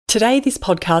Today, this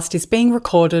podcast is being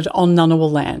recorded on Ngunnawal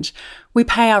land. We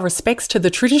pay our respects to the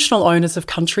traditional owners of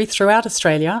country throughout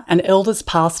Australia and elders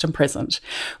past and present.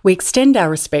 We extend our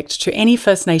respect to any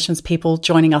First Nations people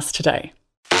joining us today.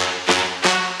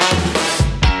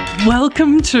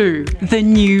 Welcome to The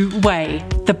New Way,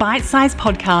 the bite-sized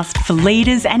podcast for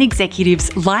leaders and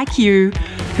executives like you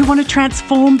who want to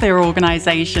transform their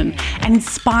organisation and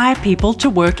inspire people to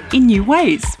work in new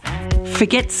ways.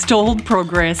 Forget stalled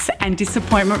progress and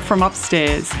disappointment from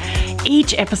upstairs.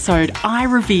 Each episode, I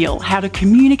reveal how to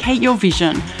communicate your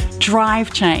vision,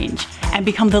 drive change, and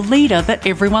become the leader that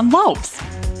everyone loves.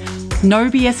 No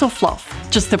BS or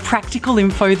fluff, just the practical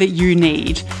info that you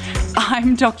need.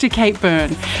 I'm Dr. Kate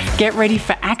Byrne. Get ready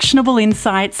for actionable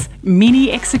insights,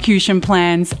 mini execution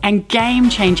plans, and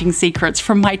game-changing secrets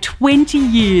from my 20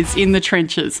 years in the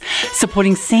trenches,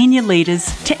 supporting senior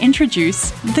leaders to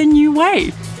introduce the new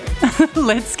way.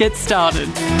 Let's get started.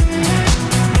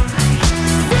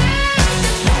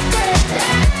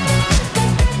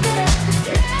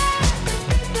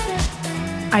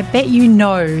 I bet you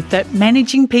know that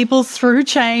managing people through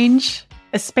change,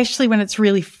 especially when it's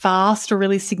really fast or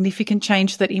really significant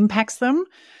change that impacts them,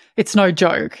 it's no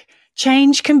joke.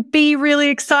 Change can be really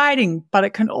exciting, but it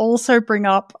can also bring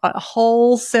up a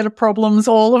whole set of problems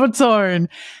all of its own.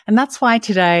 And that's why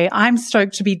today I'm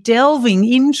stoked to be delving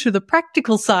into the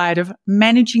practical side of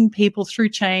managing people through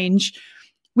change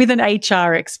with an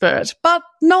HR expert, but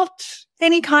not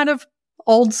any kind of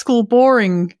old school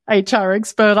boring HR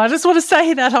expert. I just want to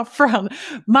say that up front.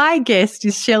 My guest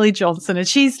is Shelley Johnson, and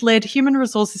she's led human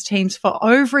resources teams for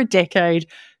over a decade,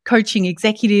 coaching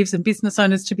executives and business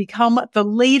owners to become the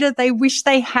leader they wish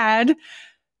they had,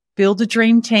 build a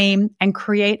dream team, and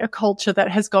create a culture that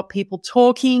has got people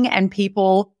talking and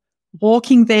people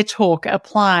walking their talk,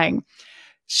 applying.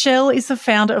 Shell is the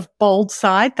founder of Bold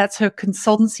Side. That's her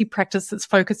consultancy practice that's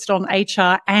focused on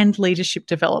HR and leadership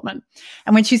development.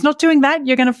 And when she's not doing that,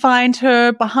 you're going to find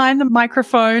her behind the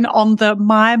microphone on the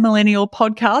My Millennial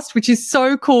podcast, which is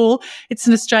so cool. It's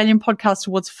an Australian Podcast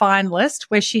Awards finalist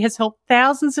where she has helped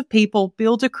thousands of people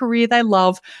build a career they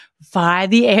love via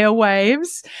the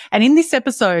airwaves. And in this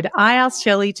episode, I asked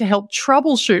Shelley to help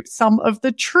troubleshoot some of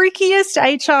the trickiest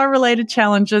HR-related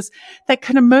challenges that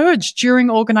can emerge during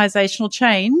organisational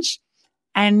change.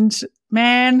 And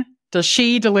man, does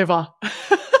she deliver.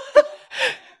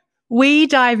 We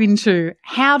dive into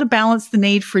how to balance the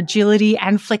need for agility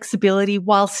and flexibility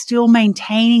while still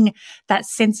maintaining that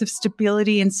sense of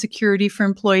stability and security for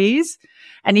employees.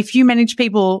 And if you manage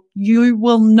people, you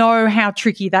will know how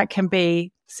tricky that can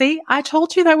be. See, I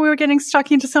told you that we were getting stuck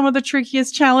into some of the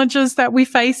trickiest challenges that we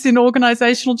face in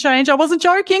organisational change. I wasn't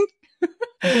joking.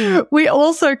 We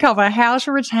also cover how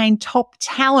to retain top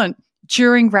talent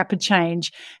during rapid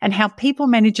change and how people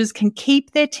managers can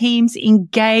keep their teams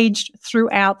engaged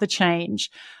throughout the change.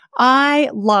 I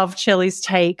love Shelley's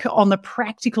take on the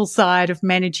practical side of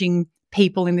managing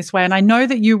people in this way, and I know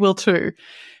that you will too.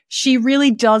 She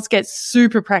really does get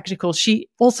super practical. She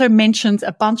also mentions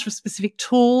a bunch of specific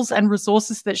tools and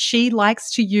resources that she likes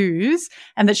to use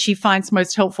and that she finds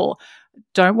most helpful.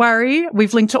 Don't worry,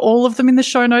 we've linked to all of them in the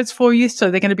show notes for you, so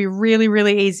they're going to be really,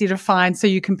 really easy to find so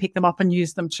you can pick them up and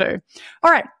use them too.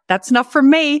 All right, that's enough from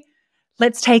me.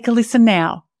 Let's take a listen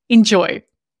now. Enjoy.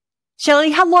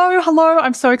 Shelley, hello.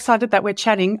 I'm so excited that we're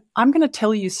chatting. I'm going to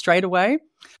tell you straight away,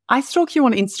 I stalk you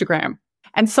on Instagram.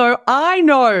 And so I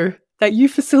know that you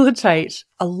facilitate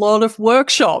a lot of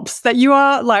workshops, that you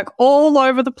are like all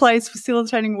over the place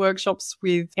facilitating workshops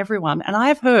with everyone. And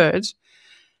I've heard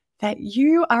that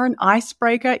you are an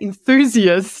icebreaker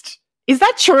enthusiast. Is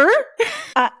that true?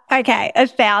 Okay,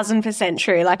 1,000%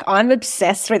 true. Like, I'm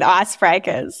obsessed with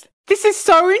icebreakers. This is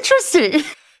so interesting.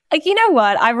 Like, you know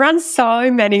what? I run so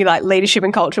many like leadership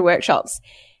and culture workshops,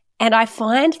 and I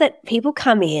find that people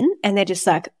come in and they're just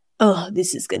like, oh,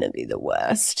 this is going to be the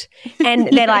worst. And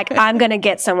they're like, I'm going to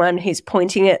get someone who's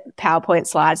pointing at PowerPoint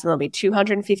slides, and there'll be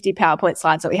 250 PowerPoint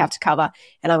slides that we have to cover,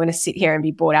 and I'm going to sit here and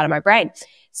be bored out of my brain.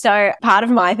 So part of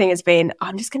my thing has been,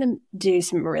 I'm just going to do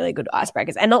some really good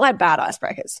icebreakers, and not like bad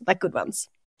icebreakers, like good ones.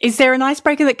 Is there an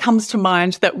icebreaker that comes to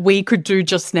mind that we could do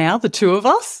just now, the two of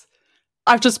us?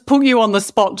 I've just put you on the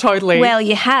spot totally. Well,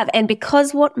 you have. And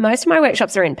because most of my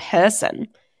workshops are in person,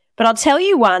 but I'll tell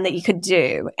you one that you could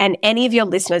do, and any of your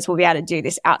listeners will be able to do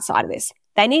this outside of this.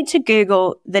 They need to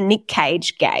Google the Nick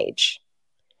Cage gauge.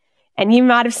 And you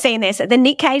might have seen this. The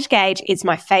Nick Cage gauge is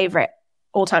my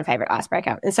all-time favorite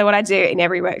icebreaker. And so what I do in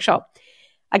every workshop,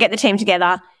 I get the team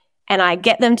together and I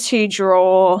get them to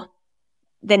draw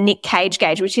the Nick Cage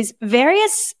gauge, which is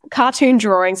various cartoon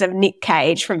drawings of Nick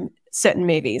Cage from certain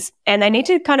movies, and they need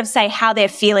to kind of say how they're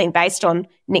feeling based on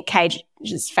Nick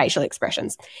Cage's facial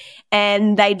expressions.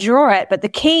 And they draw it, but the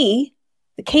key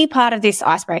part of this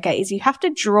icebreaker is you have to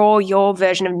draw your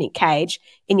version of Nick Cage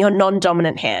in your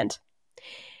non-dominant hand.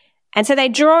 And so they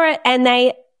draw it and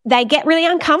they get really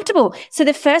uncomfortable. So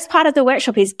the first part of the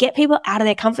workshop is get people out of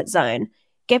their comfort zone,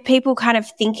 get people kind of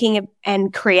thinking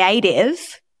and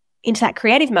creative into that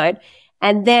creative mode.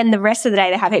 And then the rest of the day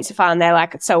they have heaps of fun. They're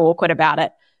like, it's so awkward about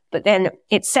it. But then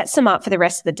it sets them up for the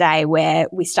rest of the day where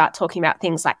we start talking about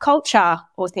things like culture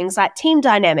or things like team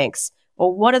dynamics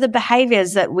or what are the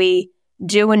behaviors that we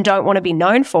do and don't want to be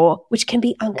known for, which can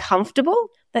be uncomfortable.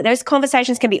 That those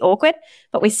conversations can be awkward,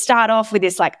 but we start off with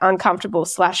this like uncomfortable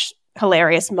 /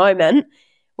 hilarious moment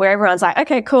where everyone's like,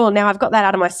 okay, cool. Now I've got that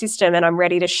out of my system and I'm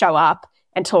ready to show up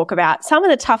and talk about some of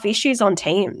the tough issues on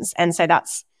teams. And so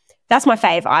that's my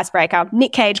fave icebreaker.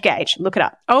 Nick Cage Gauge. Look it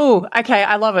up. Oh, okay.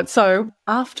 I love it. So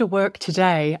after work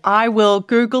today, I will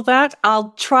Google that.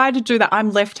 I'll try to do that.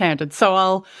 I'm left-handed, so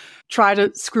I'll try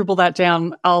to scribble that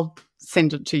down. I'll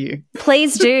send it to you.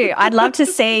 Please do. I'd love to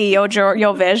see your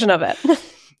version of it.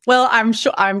 Well, I'm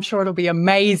sure it'll be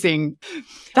amazing.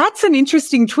 That's an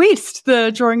interesting twist,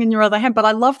 the drawing in your other hand. But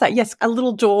I love that. Yes, a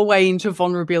little doorway into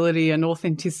vulnerability and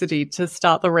authenticity to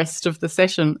start the rest of the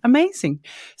session. Amazing.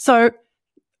 So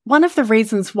one of the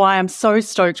reasons why I'm so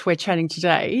stoked we're chatting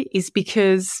today is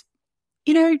because,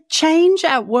 change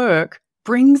at work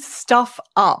brings stuff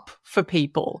up for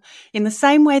people in the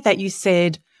same way that you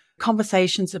said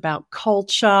conversations about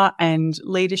culture and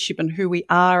leadership and who we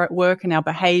are at work and our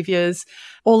behaviors.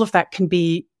 All of that can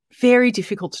be very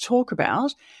difficult to talk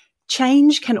about.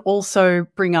 Change can also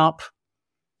bring up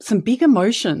some big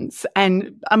emotions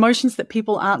and emotions that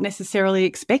people aren't necessarily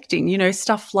expecting,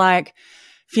 stuff like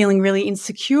feeling really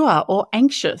insecure or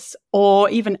anxious or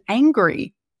even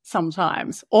angry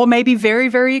sometimes, or maybe very,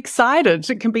 very excited.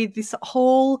 It can be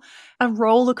a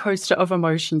roller coaster of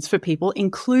emotions for people,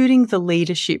 including the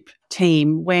leadership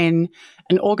team, when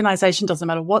an organization, doesn't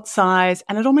matter what size,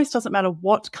 and it almost doesn't matter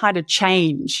what kind of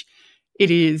change it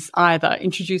is, either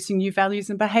introducing new values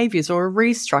and behaviors or a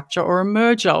restructure or a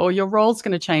merger, or your role's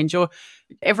going to change, or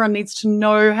everyone needs to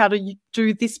know how to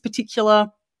do this particular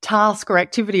task or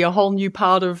activity, a whole new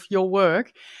part of your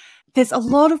work. There's a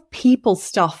lot of people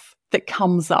stuff that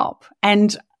comes up.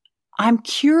 And I'm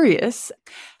curious,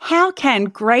 how can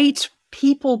great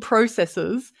people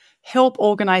processes help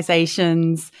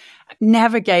organizations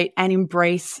navigate and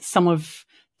embrace some of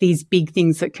these big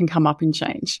things that can come up in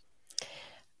change?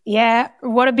 Yeah,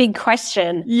 what a big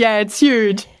question. Yeah, it's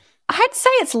huge. I'd say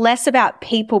it's less about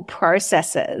people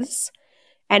processes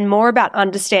and more about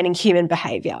understanding human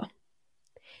behavior.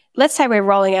 Let's say we're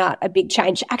rolling out a big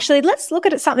change. Actually, let's look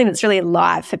at something that's really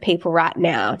alive for people right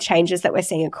now, changes that we're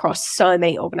seeing across so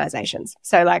many organizations.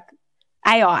 So like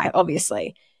AI,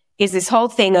 obviously, is this whole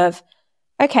thing of,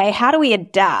 okay, how do we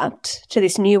adapt to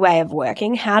this new way of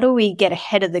working? How do we get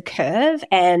ahead of the curve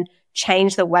and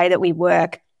change the way that we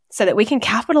work so that we can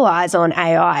capitalize on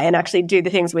AI and actually do the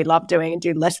things we love doing and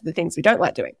do less of the things we don't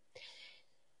like doing?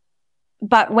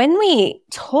 But when we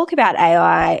talk about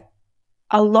AI,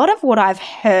 a lot of what I've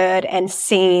heard and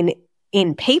seen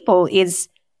in people is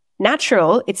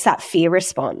natural. It's that fear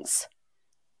response.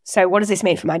 So what does this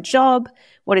mean for my job?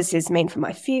 What does this mean for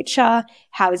my future?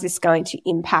 How is this going to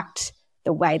impact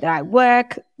the way that I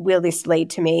work? Will this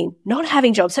lead to me not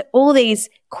having jobs? So all these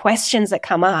questions that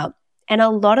come up, and a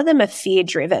lot of them are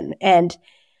fear-driven. And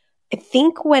I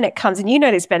think when it comes, and you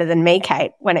know this better than me,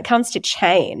 Kate, when it comes to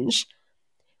change,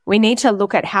 we need to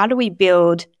look at how do we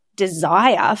build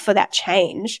desire for that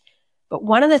change. But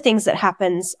one of the things that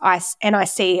happens, I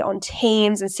see on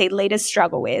teams and see leaders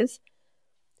struggle with,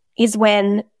 is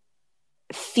when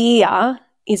fear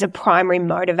is a primary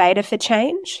motivator for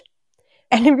change.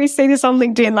 And we see this on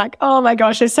LinkedIn, like, oh my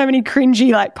gosh, there's so many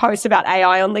cringy like posts about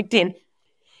AI on LinkedIn.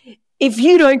 If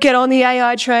you don't get on the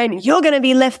AI train, you're going to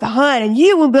be left behind and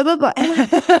you will blah, blah, blah.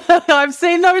 I've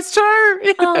seen those too.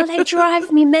 Oh, they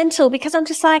drive me mental because I'm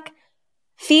just like,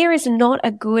 fear is not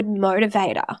a good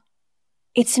motivator.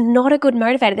 It's not a good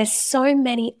motivator. There's so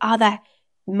many other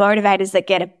motivators that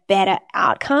get a better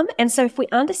outcome. And so if we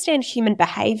understand human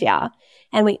behavior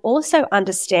and we also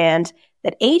understand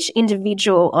that each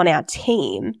individual on our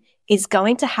team is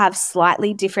going to have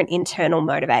slightly different internal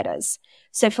motivators.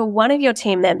 So for one of your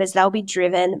team members, they'll be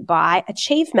driven by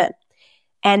achievement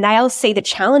and they'll see the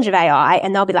challenge of AI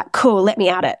and they'll be like, cool, let me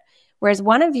at it. Whereas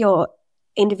one of your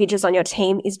individuals on your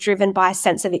team is driven by a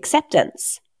sense of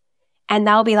acceptance. And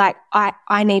they'll be like,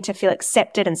 I need to feel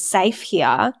accepted and safe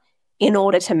here in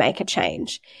order to make a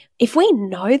change. If we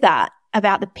know that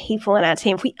about the people in our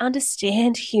team, if we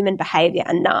understand human behavior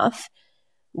enough,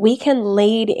 we can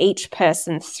lead each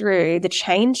person through the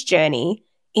change journey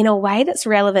in a way that's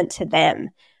relevant to them.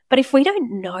 But if we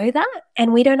don't know that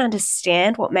and we don't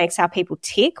understand what makes our people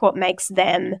tick, what makes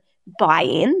them buy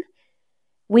in,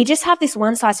 we just have this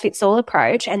one-size-fits-all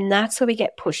approach, and that's where we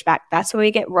get pushback. That's where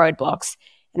we get roadblocks.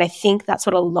 And I think that's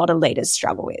what a lot of leaders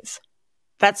struggle with.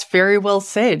 That's very well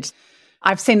said.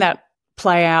 I've seen that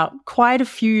play out quite a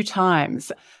few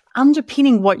times.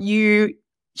 Underpinning what you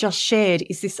just shared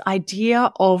is this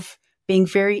idea of being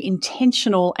very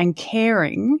intentional and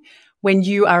caring when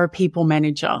you are a people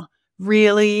manager,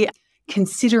 really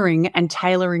considering and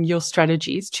tailoring your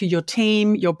strategies to your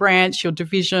team, your branch, your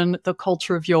division, the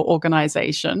culture of your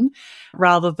organization,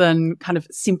 rather than kind of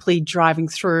simply driving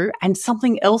through. And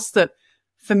something else that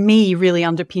for me really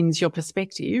underpins your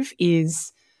perspective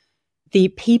is the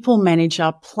people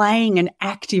manager playing an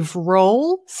active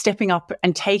role, stepping up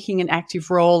and taking an active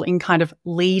role in kind of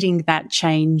leading that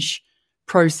change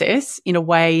process in a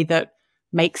way that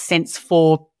makes sense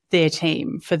for their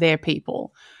team, for their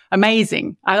people.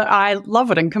 Amazing. I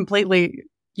love it, and completely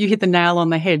you hit the nail on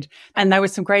the head. And there were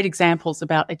some great examples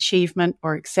about achievement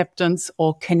or acceptance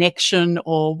or connection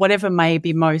or whatever may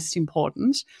be most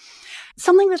important.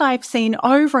 Something that I've seen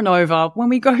over and over when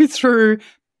we go through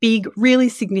big, really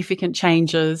significant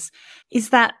changes is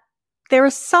that there are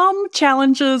some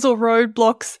challenges or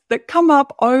roadblocks that come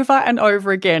up over and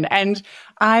over again. And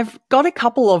I've got a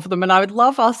couple of them, and I would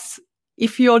love us,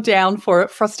 if you're down for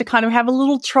it, for us to kind of have a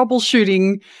little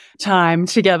troubleshooting time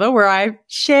together where I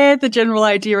share the general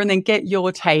idea and then get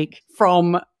your take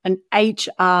from an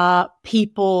HR,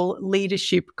 people,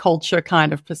 leadership, culture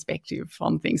kind of perspective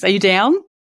on things. Are you down?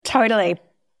 Totally.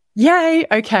 Yay.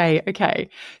 Okay.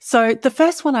 So the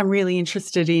first one I'm really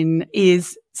interested in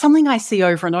is something I see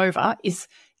over and over is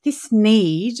this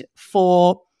need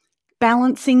for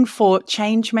balancing, for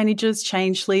change managers,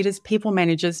 change leaders, people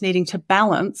managers needing to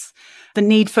balance the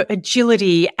need for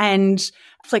agility and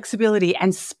flexibility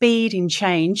and speed in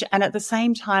change, and at the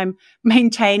same time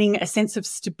maintaining a sense of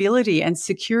stability and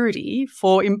security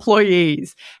for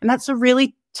employees. And that's a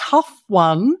really tough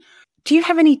one. Do you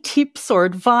have any tips or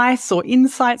advice or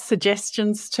insights,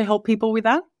 suggestions to help people with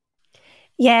that?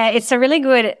 Yeah, it's a really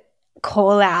good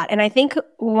call out. And I think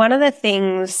one of the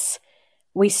things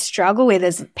we struggle with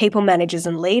as people managers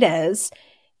and leaders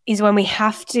is when we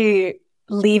have to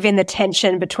live in the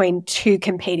tension between two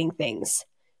competing things.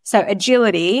 So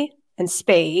agility and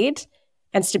speed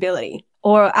and stability.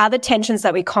 Or other tensions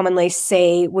that we commonly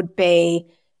see would be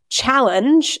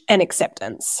challenge and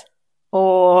acceptance,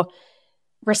 or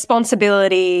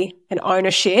responsibility and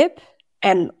ownership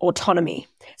and autonomy.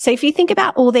 So if you think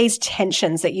about all these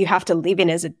tensions that you have to live in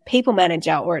as a people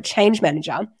manager or a change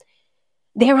manager,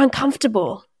 they're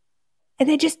uncomfortable. And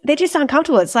they're just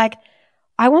uncomfortable. It's like,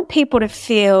 I want people to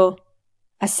feel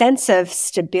a sense of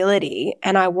stability,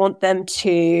 and I want them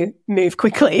to move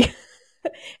quickly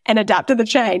and adapt to the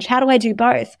change. How do I do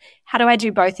both? How do I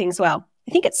do both things well?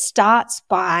 I think it starts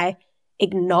by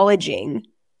acknowledging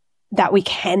that we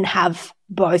can have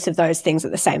both of those things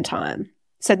at the same time.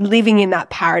 So living in that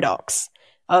paradox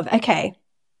of, okay,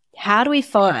 how do we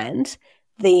find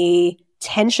the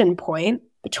tension point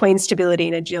between stability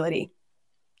and agility?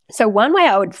 So one way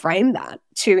I would frame that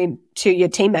to your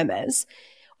team members,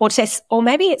 or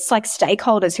maybe it's like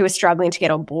stakeholders who are struggling to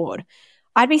get on board,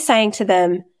 I'd be saying to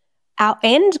them, our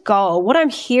end goal, what I'm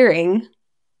hearing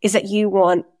is that you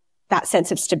want that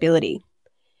sense of stability.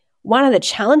 One of the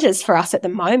challenges for us at the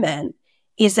moment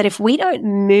is that if we don't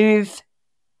move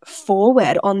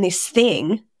forward on this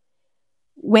thing,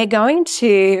 we're going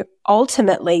to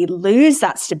ultimately lose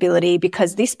that stability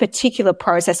because this particular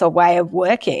process or way of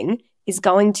working is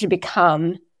going to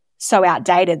become so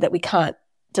outdated that we can't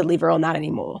deliver on that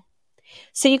anymore.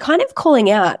 So you're kind of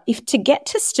calling out, if to get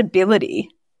to stability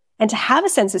and to have a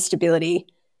sense of stability,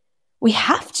 we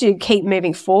have to keep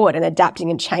moving forward and adapting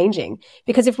and changing.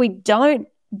 Because if we don't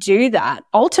do that,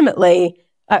 ultimately,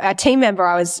 a team member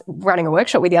I was running a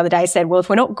workshop with the other day said, well, if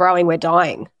we're not growing, we're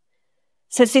dying.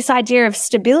 So it's this idea of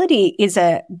stability is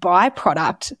a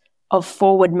byproduct of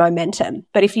forward momentum.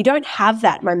 But if you don't have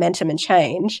that momentum and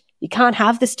change, you can't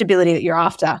have the stability that you're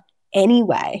after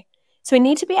anyway. So we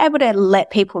need to be able to let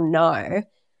people know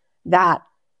that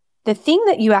the thing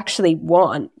that you actually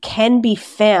want can be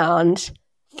found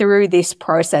through this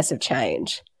process of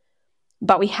change.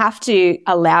 But we have to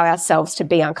allow ourselves to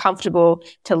be uncomfortable,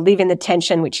 to live in the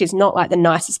tension, which is not like the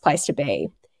nicest place to be.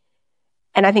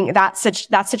 And I think that's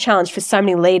a challenge for so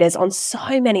many leaders on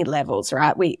so many levels,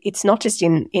 right? It's not just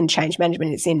in change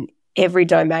management, it's in every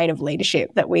domain of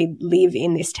leadership that we live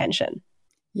in this tension.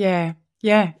 Yeah.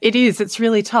 Yeah, it is. It's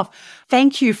really tough.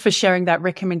 Thank you for sharing that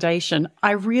recommendation.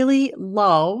 I really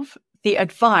love the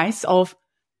advice of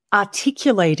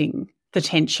articulating the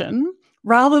tension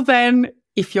rather than,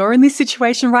 if you're in this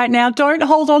situation right now, don't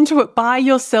hold on to it by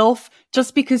yourself.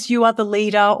 Just because you are the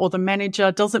leader or the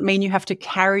manager doesn't mean you have to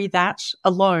carry that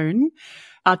alone.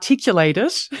 Articulate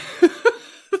it,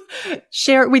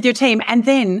 share it with your team, and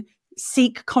then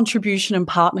seek contribution and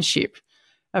partnership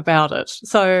about it.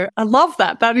 So I love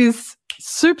that. That is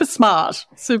super smart,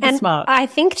 super smart. I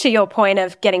think to your point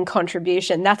of getting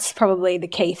contribution, that's probably the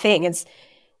key thing is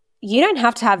you don't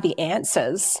have to have the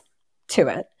answers to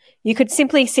it. You could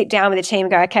simply sit down with the team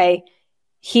and go, okay,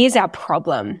 here's our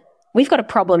problem. We've got a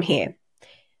problem here.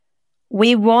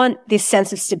 We want this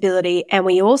sense of stability and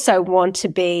we also want to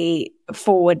be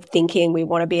forward thinking. We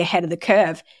want to be ahead of the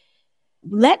curve.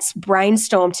 Let's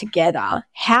brainstorm together.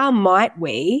 How might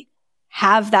we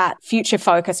have that future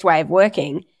focused way of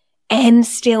working and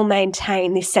still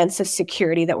maintain this sense of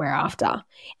security that we're after,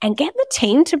 and get the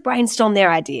team to brainstorm their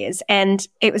ideas. And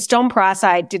it was Don Price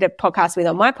I did a podcast with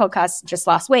on my podcast just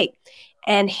last week.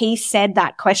 And he said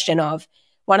that question of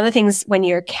one of the things when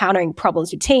you're encountering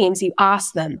problems with teams, you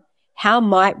ask them, how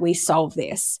might we solve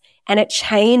this? And it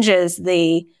changes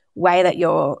the way that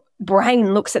your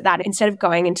brain looks at that. Instead of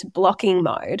going into blocking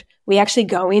mode, we actually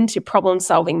go into problem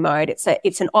solving mode.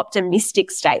 It's an optimistic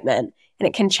statement. And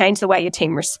it can change the way your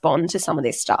team respond to some of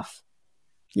this stuff.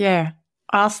 Yeah.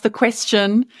 Ask the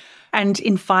question and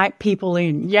invite people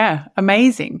in. Yeah.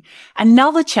 Amazing.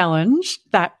 Another challenge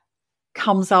that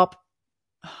comes up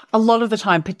a lot of the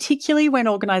time, particularly when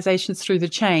organizations the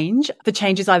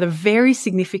change is either very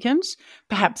significant,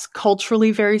 perhaps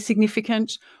culturally very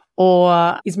significant,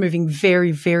 or is moving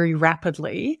very, very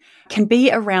rapidly, can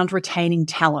be around retaining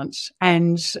talent.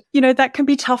 And, that can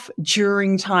be tough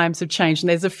during times of change. And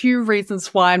there's a few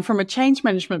reasons why. And from a change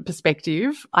management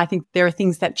perspective, I think there are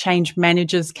things that change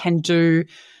managers can do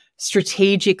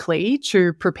strategically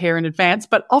to prepare in advance,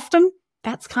 but often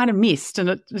that's kind of missed and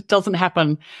it doesn't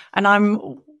happen. And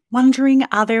I'm wondering,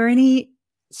 are there any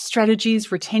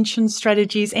strategies, retention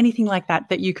strategies, anything like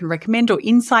that you can recommend, or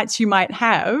insights you might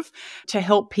have to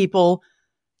help people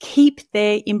keep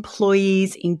their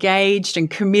employees engaged and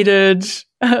committed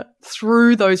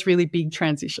through those really big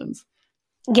transitions?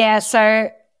 Yeah, so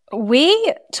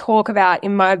we talk about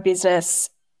in my business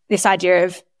this idea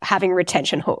of having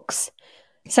retention hooks.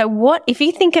 So if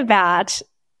you think about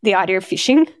the idea of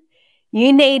fishing,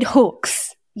 you need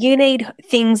hooks. You need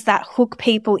things that hook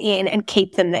people in and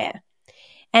keep them there.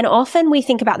 And often we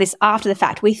think about this after the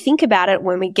fact. We think about it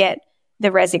when we get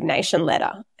the resignation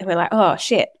letter and we're like, oh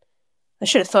shit, I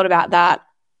should have thought about that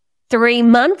 3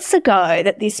 months ago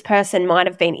that this person might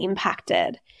have been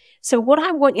impacted. So what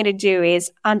I want you to do is,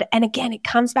 and again, it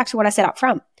comes back to what I said up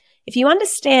front. If you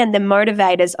understand the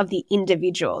motivators of the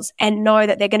individuals and know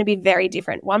that they're going to be very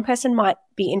different, one person might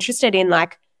be interested in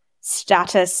like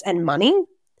status and money,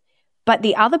 but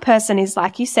the other person is,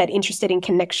 like you said, interested in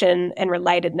connection and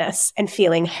relatedness and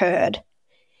feeling heard.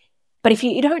 But if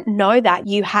you don't know that,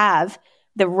 you have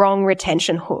the wrong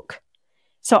retention hook.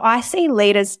 So I see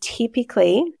leaders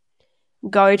typically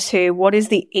go to what is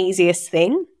the easiest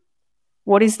thing,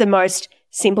 what is the most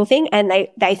simple thing, and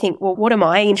they think, well, what am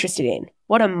I interested in?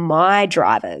 What are my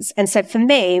drivers? And so for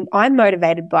me, I'm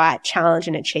motivated by challenge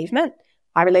and achievement.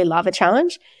 I really love a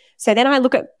challenge. So then I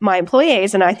look at my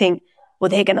employees and I think, well,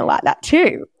 they're going to like that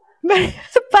too.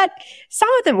 But some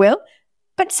of them will,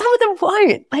 but some of them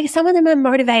won't. Like some of them are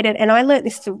motivated. And I learned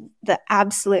this the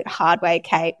absolute hard way,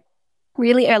 Kate,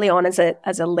 really early on as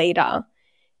a leader.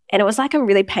 And it was like a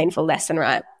really painful lesson,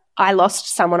 right? I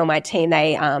lost someone on my team.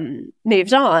 They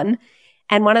moved on.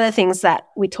 And one of the things that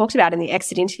we talked about in the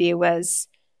exit interview was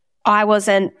I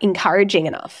wasn't encouraging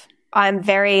enough. I'm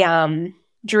very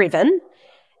driven.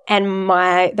 And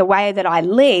the way that I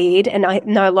lead, and I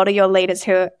know a lot of your leaders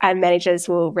who are managers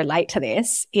will relate to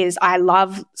this, is I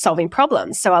love solving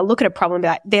problems. So I'll look at a problem and be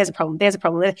like, there's a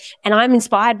problem. And I'm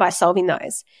inspired by solving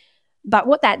those. But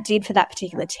what that did for that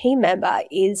particular team member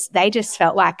is they just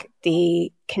felt like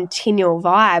the continual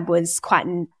vibe was quite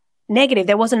negative.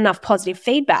 There wasn't enough positive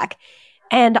feedback.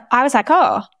 And I was like,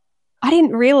 oh, I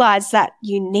didn't realize that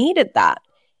you needed that.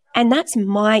 And that's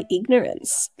my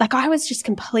ignorance. Like I was just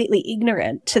completely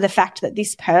ignorant to the fact that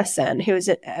this person who was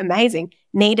amazing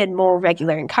needed more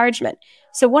regular encouragement.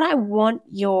 So what I want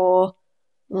your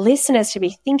listeners to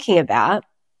be thinking about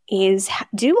is,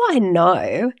 do I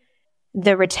know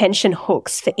the retention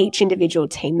hooks for each individual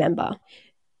team member?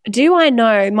 Do I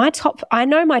know my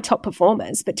top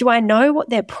performers, but do I know what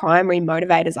their primary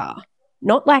motivators are?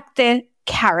 Not like the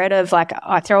carrot of like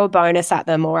I throw a bonus at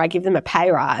them or I give them a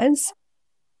pay rise.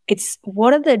 It's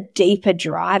what are the deeper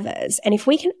drivers? And if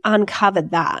we can uncover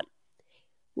that,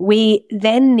 we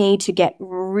then need to get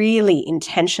really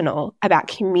intentional about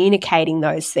communicating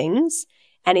those things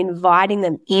and inviting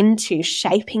them into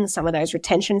shaping some of those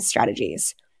retention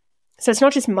strategies. So it's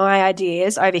not just my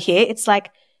ideas over here. It's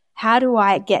like, how do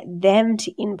I get them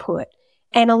to input?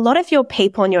 And a lot of your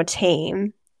people on your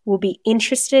team will be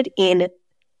interested in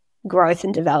growth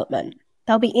and development.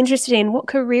 They'll be interested in what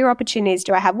career opportunities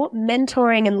do I have? What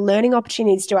mentoring and learning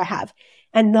opportunities do I have?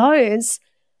 And those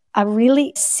are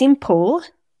really simple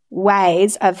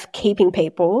ways of keeping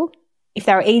people. If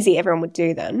they were easy, everyone would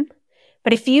do them.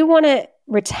 But if you want to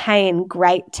retain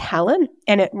great talent,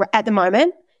 and at the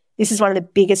moment, this is one of the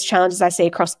biggest challenges I see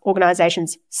across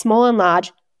organizations, small and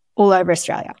large, all over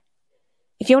Australia.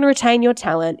 If you want to retain your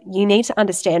talent, you need to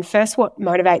understand first what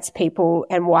motivates people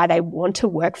and why they want to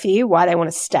work for you, why they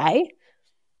want to stay.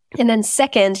 And then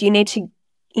second, you need to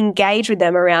engage with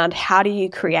them around how do you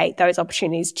create those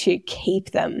opportunities to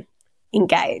keep them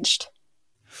engaged.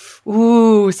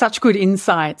 Ooh, such good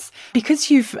insights.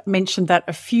 Because you've mentioned that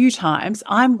a few times,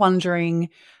 I'm wondering,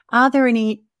 are there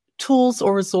any tools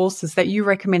or resources that you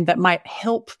recommend that might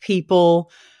help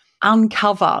people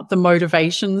uncover the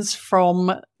motivations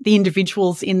from the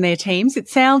individuals in their teams? It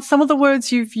sounds, some of the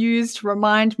words you've used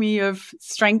remind me of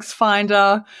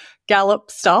StrengthsFinder,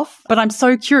 Gallup stuff, but I'm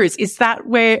so curious, is that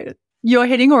where you're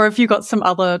heading, or have you got some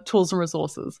other tools and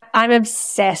resources? I'm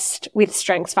obsessed with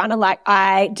StrengthsFinder. Like,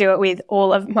 I do it with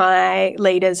all of my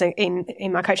leaders in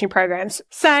my coaching programs.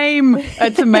 Same.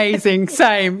 It's amazing.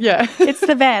 Same. Yeah. It's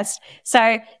the best.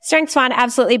 So StrengthsFinder,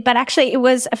 absolutely. But actually, it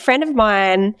was a friend of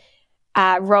mine,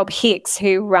 Rob Hicks,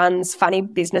 who runs Funny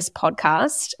Business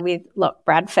Podcast with Locke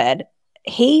Bradford.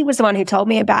 He was the one who told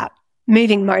me about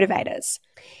moving motivators.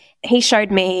 He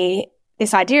showed me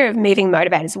this idea of moving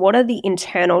motivators. What are the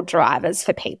internal drivers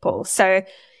for people? So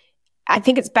I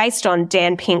think it's based on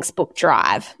Dan Pink's book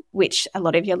Drive, which a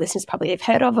lot of your listeners probably have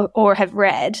heard of or have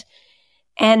read.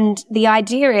 And the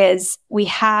idea is we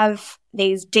have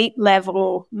these deep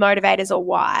level motivators or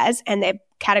whys, and they're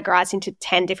categorized into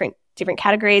 10 different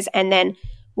categories. And then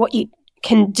what you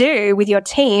can do with your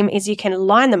team is you can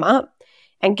line them up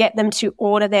and get them to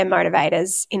order their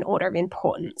motivators in order of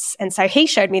importance. And so he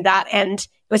showed me that, and it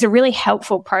was a really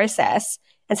helpful process.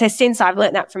 And so since I've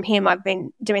learned that from him, I've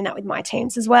been doing that with my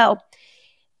teams as well.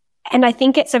 And I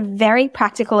think it's a very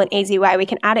practical and easy way. We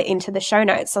can add it into the show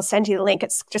notes. I'll send you the link.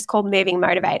 It's just called Moving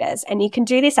Motivators. And you can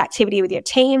do this activity with your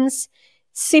teams.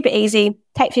 Super easy.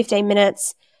 Take 15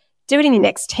 minutes. Do it in your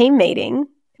next team meeting.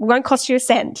 It won't cost you a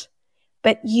cent.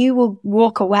 But you will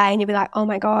walk away and you'll be like, oh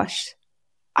my gosh,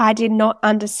 I did not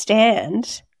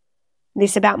understand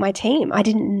this about my team. I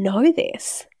didn't know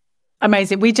this.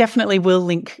 Amazing. We definitely will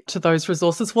link to those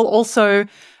resources. We'll also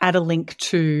add a link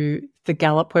to the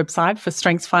Gallup website for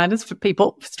StrengthsFinders for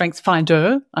people,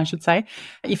 StrengthsFinder, I should say,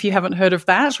 if you haven't heard of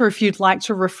that, or if you'd like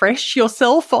to refresh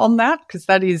yourself on that, because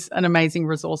that is an amazing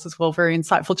resource as well, very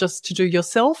insightful just to do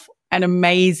yourself and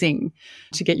amazing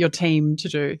to get your team to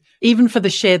do. Even for the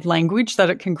shared language that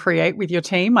it can create with your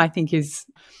team, I think is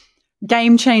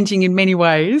game-changing in many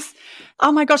ways.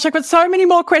 Oh my gosh, I've got so many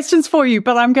more questions for you,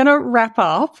 but I'm going to wrap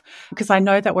up because I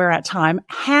know that we're at time.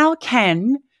 How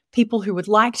can people who would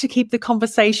like to keep the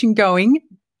conversation going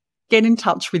get in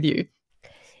touch with you?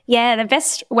 Yeah, the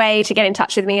best way to get in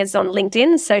touch with me is on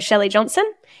LinkedIn. So Shelley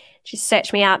Johnson, just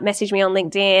search me out, message me on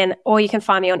LinkedIn, or you can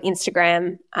find me on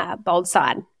Instagram,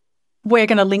 Boldside. We're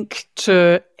going to link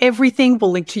to everything.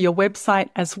 We'll link to your website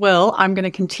as well. I'm going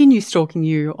to continue stalking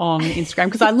you on Instagram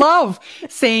because I love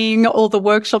seeing all the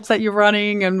workshops that you're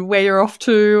running and where you're off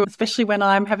to, especially when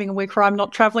I'm having a week where I'm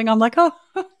not traveling. I'm like, oh,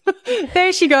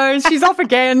 there she goes. She's off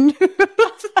again.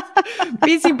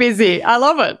 Busy. I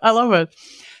love it. I love it.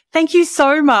 Thank you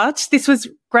so much. This was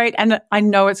great. And I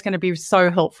know it's going to be so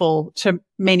helpful to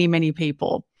many, many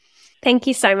people. Thank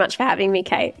you so much for having me,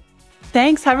 Kate.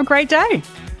 Thanks. Have a great day.